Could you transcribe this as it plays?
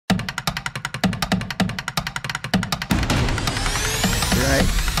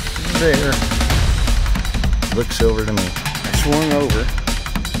there. Looks silver to me. I swung over,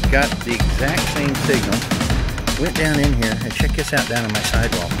 got the exact same signal, went down in here, and check this out down on my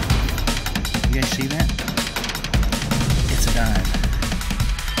sidewall. You guys see that? It's a dime.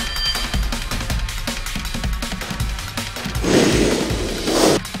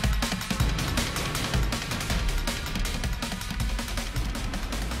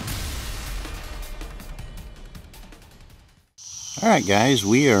 Alright guys,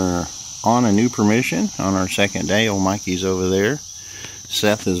 we are on a new permission on our second day. Old Mikey's over there.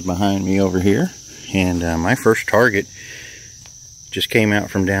 Seth is behind me over here. And my first target just came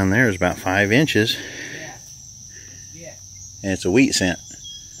out from down there. It's about 5 inches. And it's a wheat scent.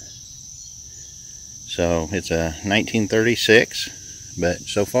 So it's a 1936. But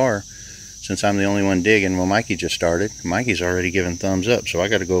so far, since I'm the only one digging, well, Mikey just started. Mikey's already given thumbs up, so I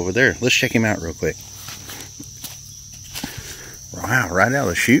got to go over there. Let's check him out real quick. Wow, right out of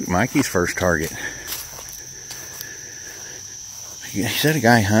the chute, Mikey's first target. He said a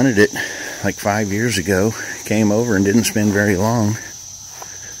guy hunted it like 5 years ago, came over and didn't spend very long.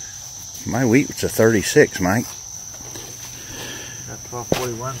 My wheat was a 36, Mike. Got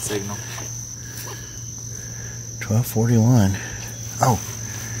 1241 signal. 1241. Oh,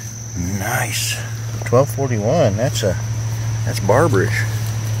 nice. 1241. That's barbarish.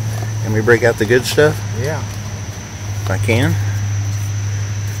 Can we break out the good stuff? Yeah. If I can.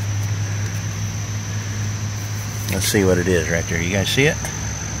 Let's see what it is right there. You guys see it?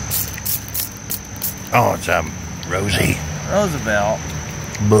 Oh, it's a Rosie. Roosevelt.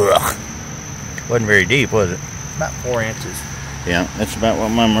 Blah. Wasn't very deep, was it? About 4 inches. Yeah, that's about what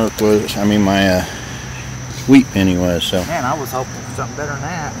my Merc was. I mean, my wheat penny was. So. Man, I was hoping for something better than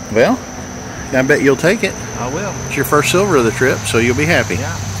that. Well, I bet you'll take it. I will. It's your first silver of the trip, so you'll be happy.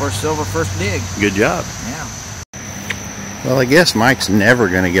 Yeah, first silver, first dig. Good job. Yeah. Well, I guess Mike's never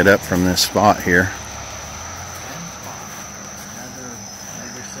going to get up from this spot here.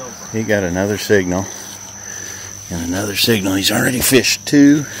 Another silver. He got another signal. And another signal. He's already fished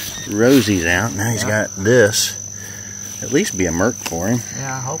 2 Rosies out. Now he's got this. At least be a Merc for him.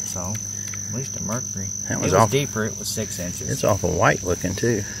 Yeah, I hope so. At least a Mercury. That was it was awful deeper. It was 6 inches. It's awful white looking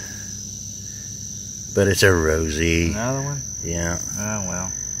too. But it's a Rosie. Another one? Yeah. Oh,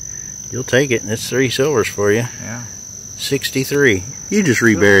 well. You'll take it. It's 3 silvers for you. Yeah. 63. You just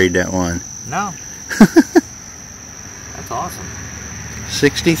reburied that one. No. That's awesome.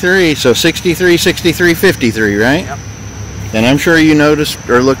 63. So 63, 63, 53, right? Yep. And I'm sure you noticed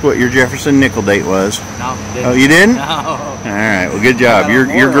or looked what your Jefferson nickel date was. No, didn't. Oh, you didn't? No. All right. Well, good job.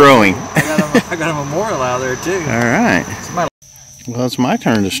 You're growing. I got a memorial out there too. All right. Well, it's my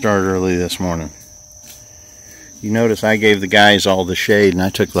turn to start early this morning. You notice I gave the guys all the shade and I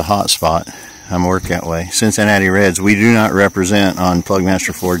took the hot spot. I'm work that way. Cincinnati Reds, we do not represent on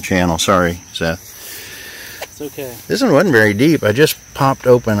PlugMaster Ford channel. Sorry, Seth. It's okay. This one wasn't very deep. I just popped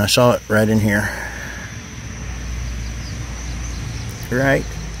open. I saw it right in here. Right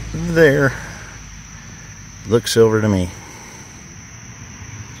there. Looks silver to me.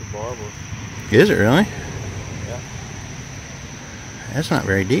 It's a barber. Is it really? Yeah. That's not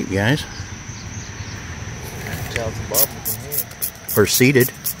very deep, guys. I can tell it's a barber from here. Or seated.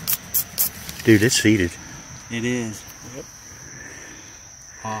 Dude, it's seated. It is. Yep.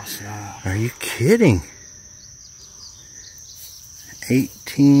 Awesome. Are you kidding?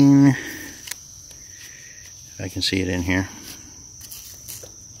 18. If I can see it in here.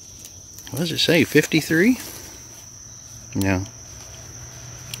 What does it say? 53? No.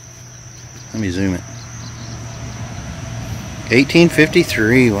 Let me zoom it.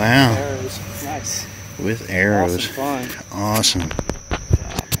 1853. Wow. Arrows. Nice. With arrows. Awesome fun. Awesome.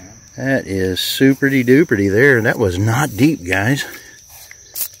 That is superty duperty there. That was not deep, guys.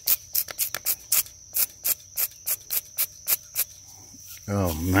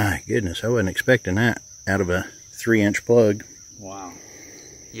 Oh my goodness. I wasn't expecting that out of a 3-inch plug. Wow.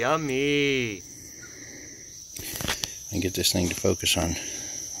 Yummy. And get this thing to focus on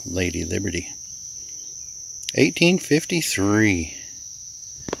Lady Liberty. 1853.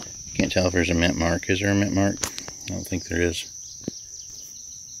 Can't tell if there's a mint mark. Is there a mint mark? I don't think there is.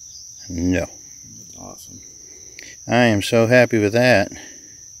 No. Awesome. I am so happy with that.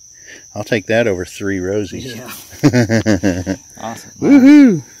 I'll take that over 3 Rosies. Yeah. Awesome.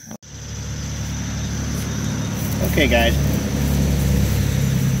 Woohoo! Okay, guys.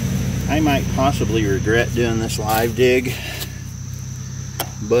 I might possibly regret doing this live dig,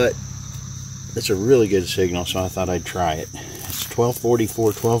 but it's a really good signal, so I thought I'd try it. It's 1244,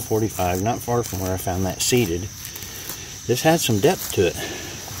 1245, not far from where I found that seated. This had some depth to it.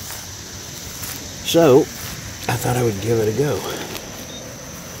 So, I thought I would give it a go.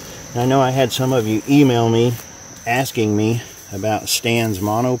 I know I had some of you email me asking me about Stan's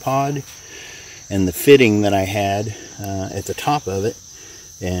monopod and the fitting that I had at the top of it,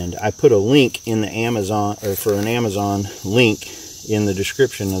 and I put a link in the Amazon, or for an Amazon link in the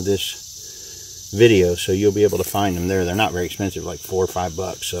description of this video, so you'll be able to find them there. They're not very expensive, like $4 or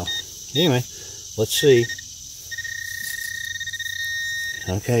 $5. So anyway, let's see.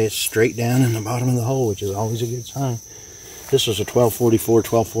 Okay, it's straight down in the bottom of the hole, which is always a good sign. This was a 1244,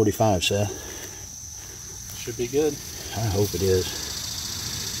 1245, Seth. Should be good. I hope it is.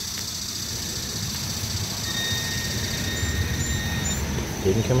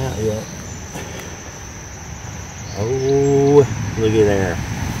 Didn't come out yet. Oh, looky there.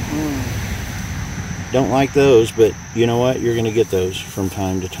 Don't like those, but you know what? You're going to get those from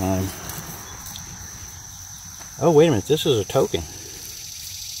time to time. Oh, wait a minute. This is a token.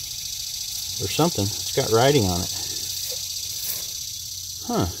 Or something. It's got writing on it.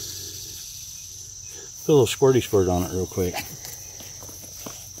 Huh. Put a little squirty squirt on it real quick.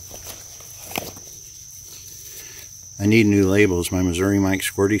 I need new labels. My Missouri Mike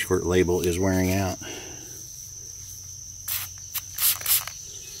Squirty Squirt label is wearing out.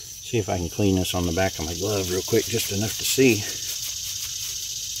 See if I can clean this on the back of my glove real quick, just enough to see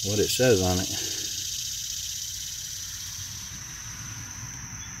what it says on it.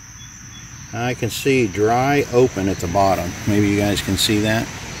 I can see dry open at the bottom. Maybe you guys can see that.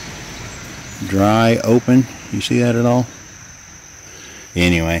 Dry open. You see that at all?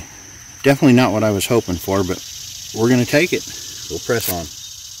 Anyway, definitely not what I was hoping for, but we're going to take it. We'll press on.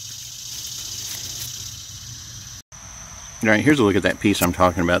 All right, here's a look at that piece I'm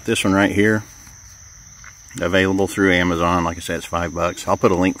talking about. This one right here, available through Amazon. Like I said, it's $5. I'll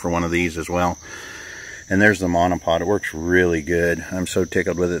put a link for one of these as well. And there's the monopod. It works really good. I'm so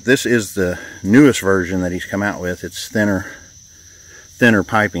tickled with it. This is the newest version that he's come out with. It's thinner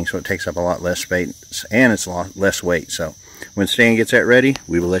piping, so it takes up a lot less space, and it's a lot less weight. So when Stan gets that ready,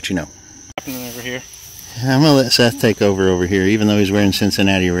 we will let you know. Over here. I'm gonna let Seth take over here, even though he's wearing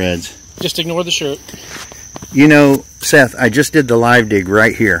Cincinnati Reds. Just ignore the shirt. You know, Seth, I just did the live dig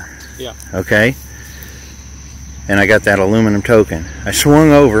right here. Yeah. Okay? And I got that aluminum token. I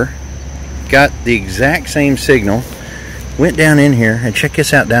swung over, got the exact same signal, went down in here, and check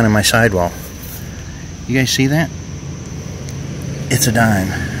this out down in my sidewall. You guys see that? It's a dime.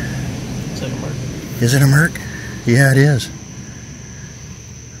 Is it a Merc? Is it a Merc? Yeah, it is.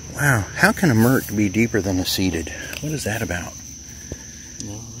 Wow, how can a Merc be deeper than a seated? What is that about?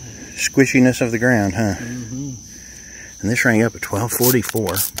 No. Squishiness of the ground, huh? Mm-hmm. And this rang up at 1244.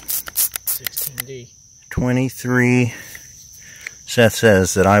 16D. 23. Seth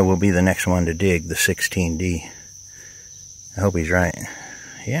says that I will be the next one to dig the 16D. I hope he's right.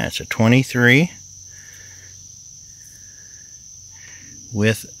 Yeah, it's a 23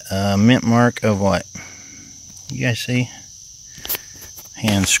 with a mint mark of what? You guys see?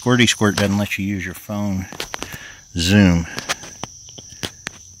 And Squirty Squirt doesn't let you use your phone zoom.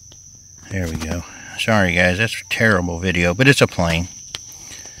 There we go. Sorry guys, that's a terrible video, but it's a plane.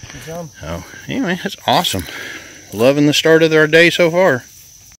 Good job. Oh, anyway, that's awesome. Loving the start of our day so far.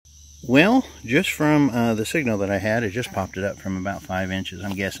 Well, just from the signal that I had, it just popped it up from about 5 inches.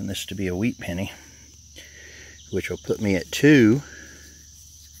 I'm guessing this to be a wheat penny, which will put me at 2,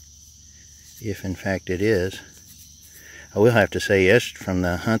 if in fact it is. I will have to say, yes, from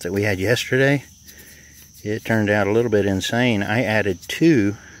the hunt that we had yesterday, it turned out a little bit insane. I added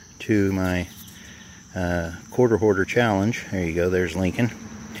 2 to my quarter hoarder challenge. There you go, there's Lincoln.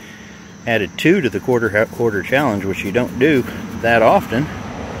 Added 2 to the quarter challenge, which you don't do that often.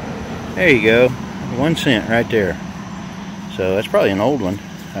 There you go, 1 cent right there. So that's probably an old one,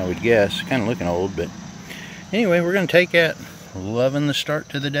 I would guess. Kind of looking old, but anyway, we're going to take it. Loving the start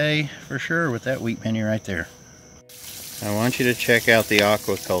to the day for sure with that wheat penny right there. I want you to check out the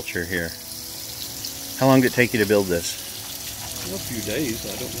aquaculture here. How long did it take you to build this? A few days.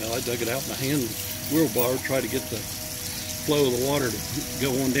 I don't know. I dug it out in my hand wheelbarrow, try to get the flow of the water to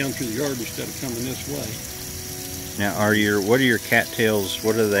go on down through the yard instead of coming this way. Now, what are your cattails?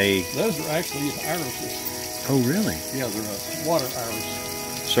 What are they? Those are actually irises. Oh, really? Yeah, they're water iris.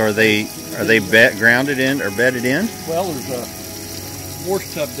 So are they grounded in or bedded in? Well, there's a wash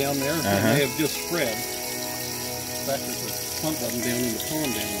tub down there, and they have just spread. In fact, there's a pump of them down in the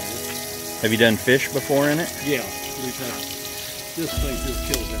pond down there. Have you done fish before in it? Yeah, we've had. This thing just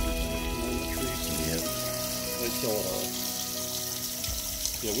kills everything. On the trees. Yep. They kill it all.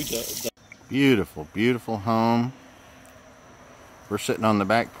 Yeah, we do. Beautiful, beautiful home. We're sitting on the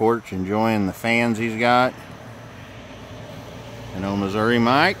back porch enjoying the fans he's got. And old Missouri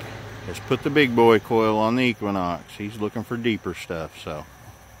Mike has put the big boy coil on the Equinox. He's looking for deeper stuff, so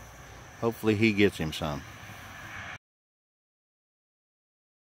Hopefully he gets him some.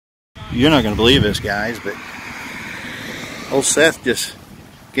 You're not going to believe this, guys, but old Seth just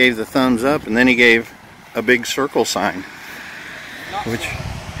gave the thumbs up, and then he gave a big circle sign. Not which, silver.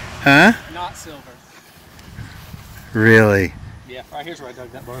 huh? Not silver. Really? Yeah, right here's where I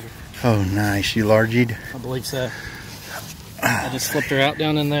dug that barber. Oh, nice. You largied? I believe so. I just slipped her out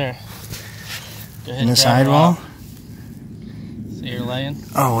down in there. Go ahead In the and grab her sidewall? off. See her laying?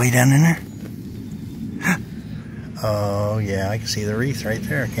 Oh, way down in there? Oh, yeah, I can see the wreath right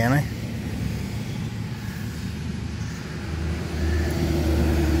there, can't I?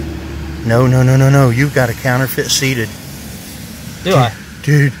 No, no, no, no, no. You've got a counterfeit seated. Do I?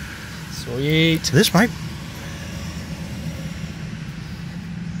 Dude. Sweet. This might...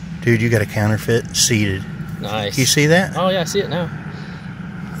 Dude, you got a counterfeit seated. Nice. You see that? Oh, yeah, I see it now.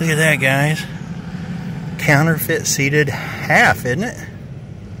 Look at that, guys. Counterfeit seated half, isn't it?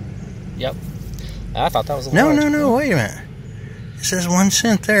 Yep. I thought that was a No, large. no, no, wait a minute. It says 1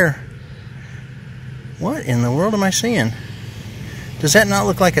 cent there. What in the world am I seeing? Does that not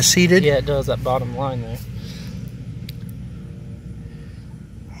look like a seated? Yeah, it does, that bottom line there.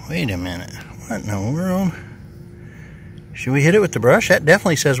 Wait a minute. What in the world? Should we hit it with the brush? That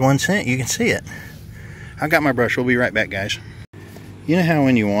definitely says 1 cent. You can see it. I got my brush. We'll be right back, guys. You know how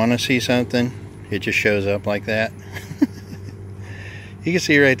when you want to see something, it just shows up like that? You can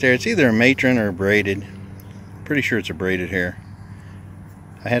see right there, it's either a matron or a braided. Pretty sure it's a braided hair.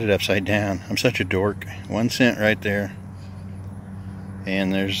 I had it upside down. I'm such a dork. 1 cent right there.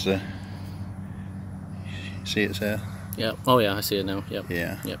 And there's the... See it, Seth? Yep. Oh, yeah, I see it now. Yep.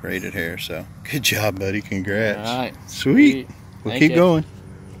 Yeah, Yep. braided hair. So, good job, buddy. Congrats. All right. Sweet. We'll Thank keep you. going.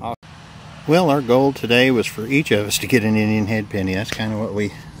 Awesome. Well, our goal today was for each of us to get an Indian head penny. That's kind of what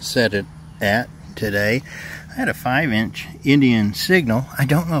we set it at today. I had a 5-inch Indian signal. I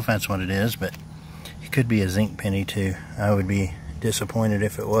don't know if that's what it is, but it could be a zinc penny too. I would be disappointed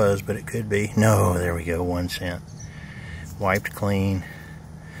if it was, but it could be. No, there we go, 1 cent. Wiped clean.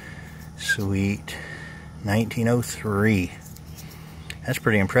 Sweet. 1903. That's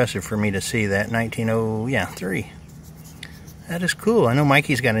pretty impressive for me to see that. 1903. That is cool. I know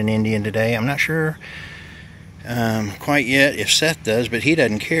Mikey's got an Indian today. I'm not sure quite yet if Seth does, but he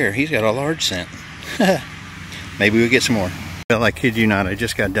doesn't care. He's got a large cent. Maybe we'll get some more. Well, I kid you not, I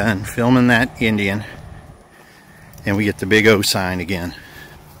just got done filming that Indian, and we get the big O sign again.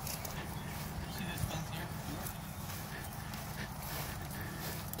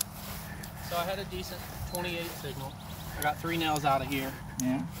 So I had a decent 28 signal. I got 3 nails out of here.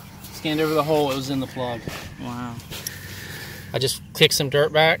 Yeah. Scanned over the hole, it was in the plug. Wow. I just kicked some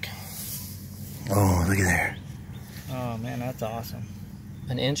dirt back. Oh, look at there. Oh man, that's awesome.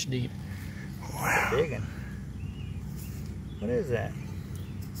 1 inch deep. Wow. Big one. What is that?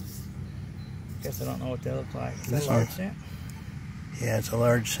 Guess I don't know what they look like. Is that This a large one? cent? Yeah, it's a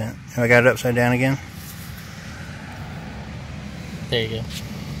large cent. Have I got it upside down again? There you go.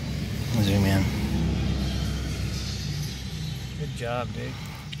 Zoom in. Good job, dude.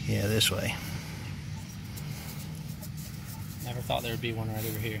 Yeah, this way. Never thought there would be one right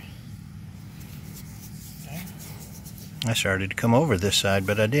over here. Okay. I started to come over this side,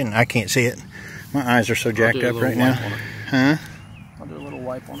 but I didn't. I can't see it. My eyes are so jacked do a up little right now. wipe on it. Huh? I'll do a little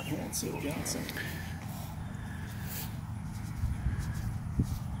wipe on it here and see what Johnson.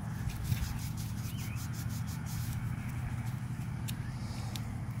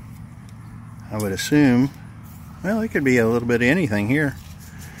 I would assume, well, it could be a little bit of anything here.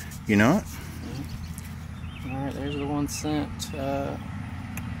 You know it? Alright, there's the 1 cent.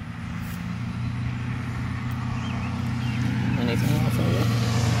 Anything else over there?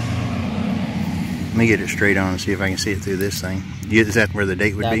 Let me get it straight on and see if I can see it through this thing. Is that where the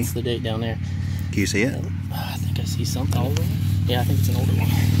date would That's the date down there. be? Can you see it? I think I see something. Older one? Yeah, I think it's an older one.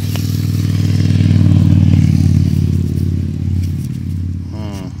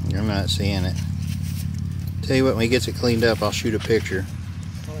 I'm not seeing it. Tell you what, when he gets it cleaned up, I'll shoot a picture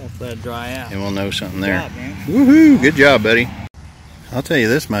I'll let it dry out. and we'll know something Good there. job, man. Woohoo! Good job, buddy. I'll tell you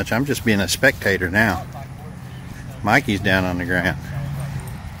this much, I'm just being a spectator now. Mikey's down on the ground.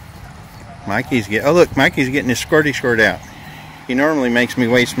 Oh look, Mikey's getting his squirty squirt out. He normally makes me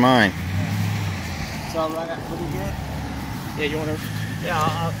waste mine. It's all right. What do you get? Yeah, you want to?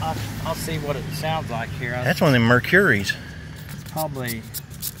 Yeah, I'll see what it sounds like here. That's one of them Mercuries. Probably.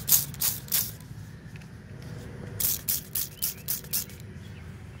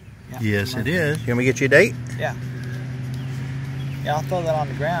 Yeah, Yes, it is. You want me to get you a date? Yeah. Yeah, I'll throw that on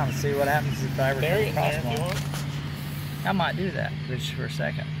the ground and see what happens if I ever Bury come it across there if you one. want. I might do that just for a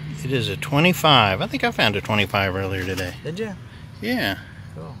second. It is a 25. I think I found a 25 earlier today. Did you? Yeah.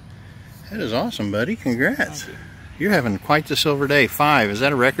 Cool. That is awesome, buddy. Congrats. Thank you. You're having quite the silver day. 5. Is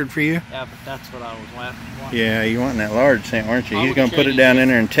that a record for you? Yeah, but that's what I was wanting. Yeah, you want that large scent, aren't you? I He's would going to put trade it down you. in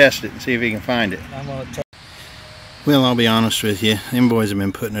there and test it and see if he can find it. I'm gonna take. Well, I'll be honest with you. Them boys have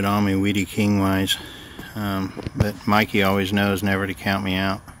been putting it on me Weedy King-wise. But Mikey always knows never to count me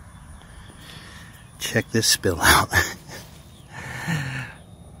out. Check this spill out.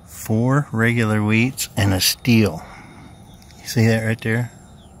 4 regular wheats and a steel. You see that right there?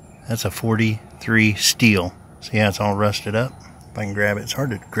 That's a 43 steel. See how it's all rusted up? If I can grab it. It's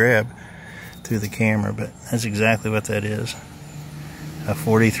hard to grab through the camera, but that's exactly what that is. A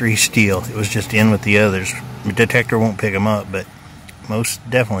 43 steel. It was just in with the others. The detector won't pick them up, but most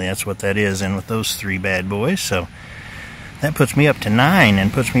definitely that's what that is in with those 3 bad boys. So that puts me up to 9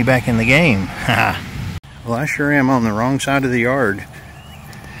 and puts me back in the game. Well, I sure am on the wrong side of the yard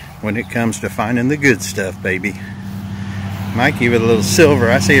when it comes to finding the good stuff, baby. Mikey with a little silver.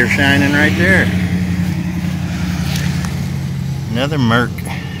 I see her shining right there. Another Merc.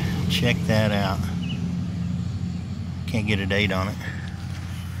 Check that out. Can't get a date on it.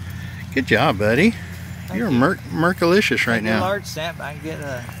 Good job, buddy. You're Mercalicious right now. Large stamp. I can get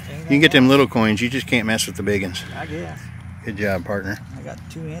a. You can get them little coins. You just can't mess with the big ones. I guess. Good job, partner. I got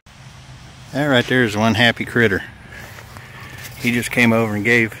 2 in. That right there is one happy critter. He just came over and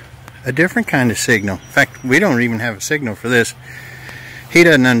gave a different kind of signal. In fact, we don't even have a signal for this. He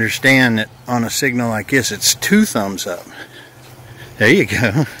doesn't understand that on a signal like this, it's 2 thumbs up. There you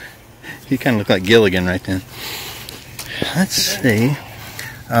go. He kind of looked like Gilligan right then. Let's see.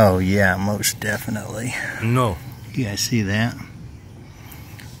 Oh yeah, most definitely. No. You guys see that?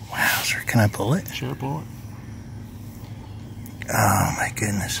 Wow, sir, can I pull it? Sure, pull it. Oh my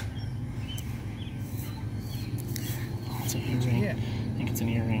goodness. It's an earring. I think it's an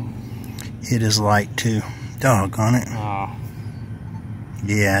earring. It is light too. Doggone it. Oh.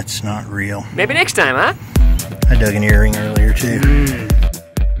 Yeah, it's not real. Maybe next time, huh? I dug an earring earlier too.